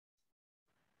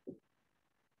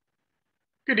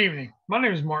Good evening. My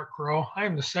name is Mark Crow. I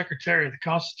am the Secretary of the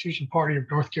Constitution Party of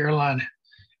North Carolina,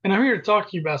 and I'm here to talk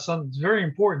to you about something that's very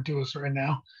important to us right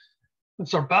now.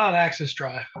 It's our ballot access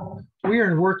drive. We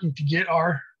are working to get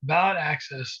our ballot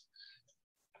access.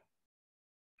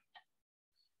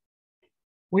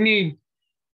 We need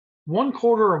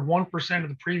 0.25% of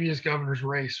the previous governor's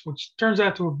race, which turns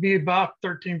out to be about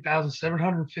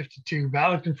 13,752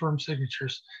 valid confirmed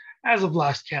signatures as of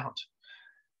last count.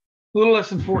 A little less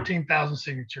than 14,000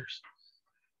 signatures.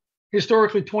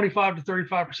 Historically, 25 to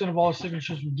 35% of all the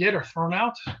signatures we get are thrown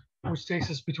out, which takes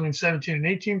us between 17 and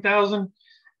 18,000.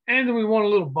 And then we want a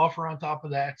little buffer on top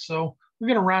of that. So we're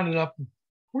going to round it up.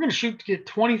 We're going to shoot to get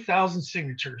 20,000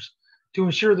 signatures to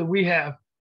ensure that we have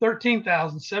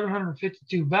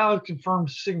 13,752 valid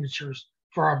confirmed signatures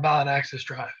for our ballot access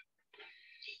drive.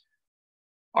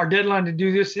 Our deadline to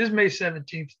do this is May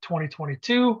 17th,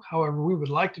 2022. However, we would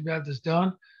like to have this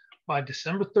done by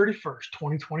December 31st,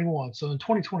 2021. So in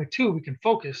 2022, we can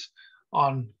focus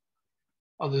on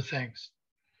other things.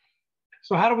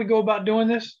 So how do we go about doing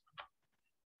this?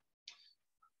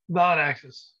 Ballot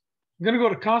access. I'm going to go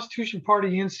to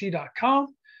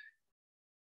constitutionpartync.com,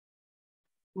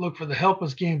 look for the Help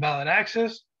Us Gain Ballot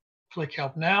Access, click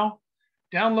Help Now,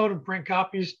 download and print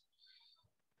copies,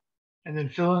 and then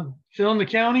fill in the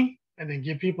county, and then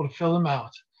get people to fill them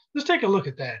out. Let's take a look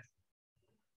at that.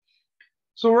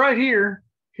 So right here,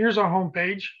 here's our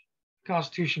homepage,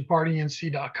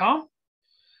 constitutionpartync.com.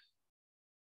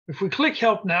 If we click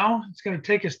Help Now, it's going to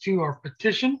take us to our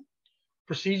petition,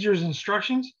 procedures, and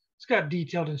instructions. It's got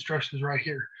detailed instructions right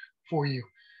here for you.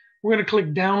 We're going to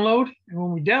click Download, and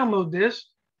when we download this,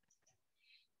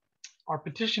 our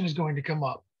petition is going to come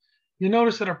up. You'll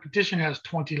notice that our petition has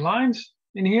 20 lines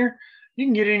in here. You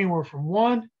can get anywhere from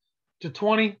 1 to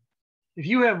 20. If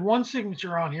you have one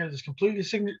signature on here that's completely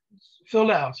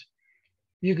filled out,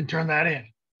 you can turn that in.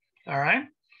 All right.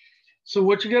 So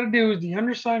what you got to do is the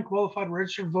undersigned qualified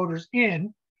registered voters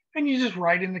in, and you just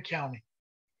write in the county.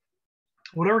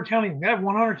 Whatever county, we have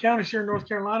 100 counties here in North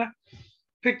Carolina.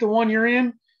 Pick the one you're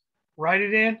in, write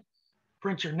it in,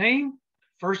 print your name,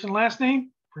 first and last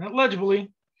name, print it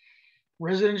legibly,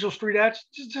 residential street address,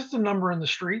 just a number in the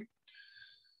street,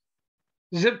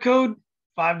 zip code,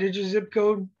 5-digit zip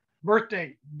code,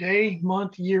 birthday, day,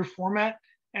 month, year, format,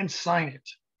 and sign it.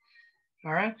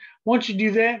 All right. Once you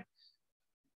do that,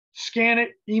 scan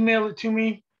it, email it to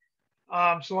me,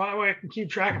 so that way I can keep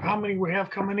track of how many we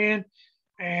have coming in,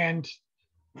 and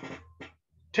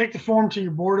take the form to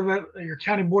your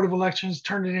county board of elections,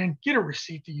 turn it in, get a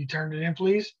receipt that you turned it in,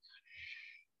 please.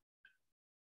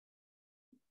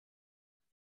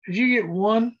 If you get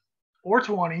 1 or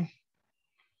 20,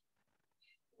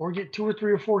 or get 2 or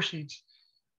 3 or 4 sheets,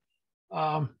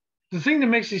 the thing that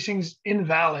makes these things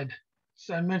invalid,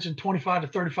 so I mentioned 25 to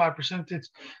 35%,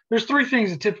 there's 3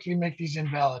 things that typically make these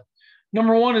invalid.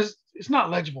 Number one is it's not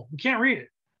legible. We can't read it.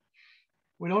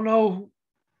 We don't know,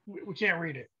 we can't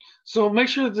read it. So make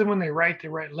sure that when they write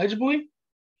legibly.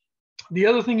 The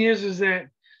other thing is that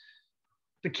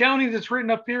the county that's written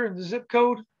up here and the zip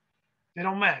code, they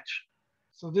don't match.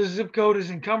 So this zip code is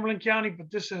in Cumberland County,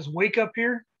 but this says Wake up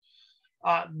here.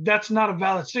 That's not a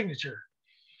valid signature.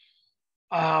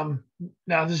 Now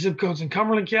the zip code's in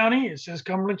Cumberland County. It says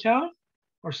Cumberland County,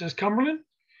 or it says Cumberland.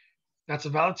 That's a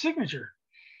valid signature.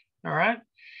 All right.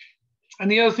 And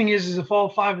the other thing is if all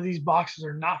 5 of these boxes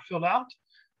are not filled out,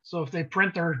 so if they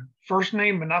print their first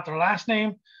name but not their last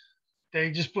name,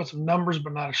 they just put some numbers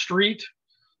but not a street,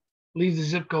 leave the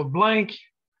zip code blank,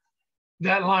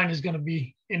 that line is going to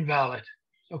be invalid.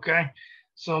 Okay.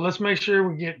 So let's make sure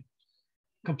we get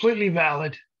completely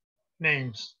valid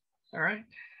names. All right.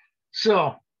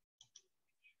 So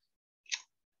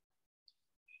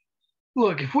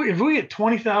look, if we get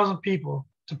 20,000 people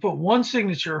to put one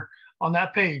signature on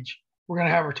that page, we're going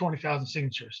to have our 20,000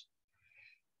 signatures.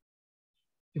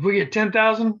 If we get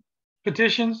 10,000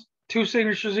 petitions, 2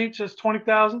 signatures each, that's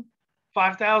 20,000.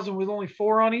 5,000 with only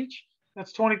 4 on each,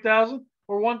 that's 20,000.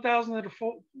 Or 1,000 that are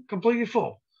completely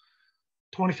full,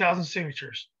 20,000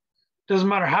 signatures. Doesn't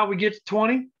matter how we get to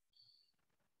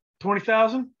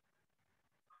 20,000.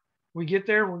 We get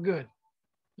there, we're good.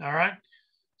 All right.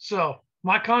 So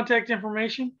my contact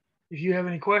information, if you have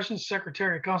any questions,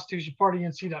 Secretary at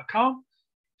constitutionpartync.com,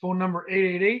 phone number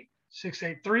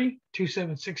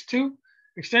 888-683-2762,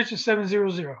 extension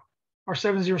 700 or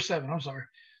 707. I'm sorry.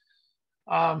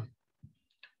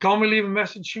 Call me, leave a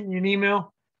message, shoot me an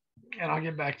email, and I'll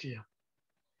get back to you.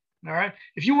 All right.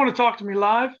 If you want to talk to me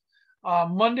live,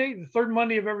 Monday, the 3rd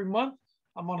Monday of every month,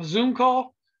 I'm on a Zoom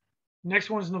call. Next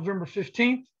one is November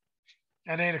 15th.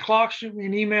 At 8 o'clock, shoot me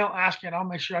an email, ask it. I'll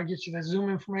make sure I get you that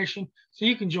Zoom information so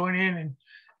you can join in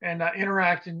and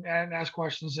interact and ask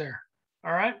questions there.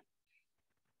 All right.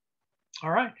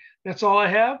 All right. That's all I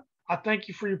have. I thank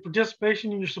you for your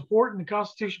participation and your support in the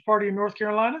Constitution Party of North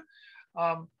Carolina.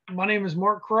 My name is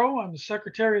Mark Crow. I'm the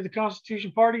Secretary of the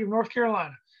Constitution Party of North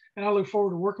Carolina, and I look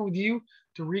forward to working with you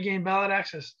to regain ballot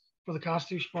access for the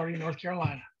Constitution Party of North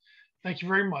Carolina. Thank you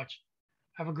very much.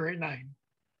 Have a great night.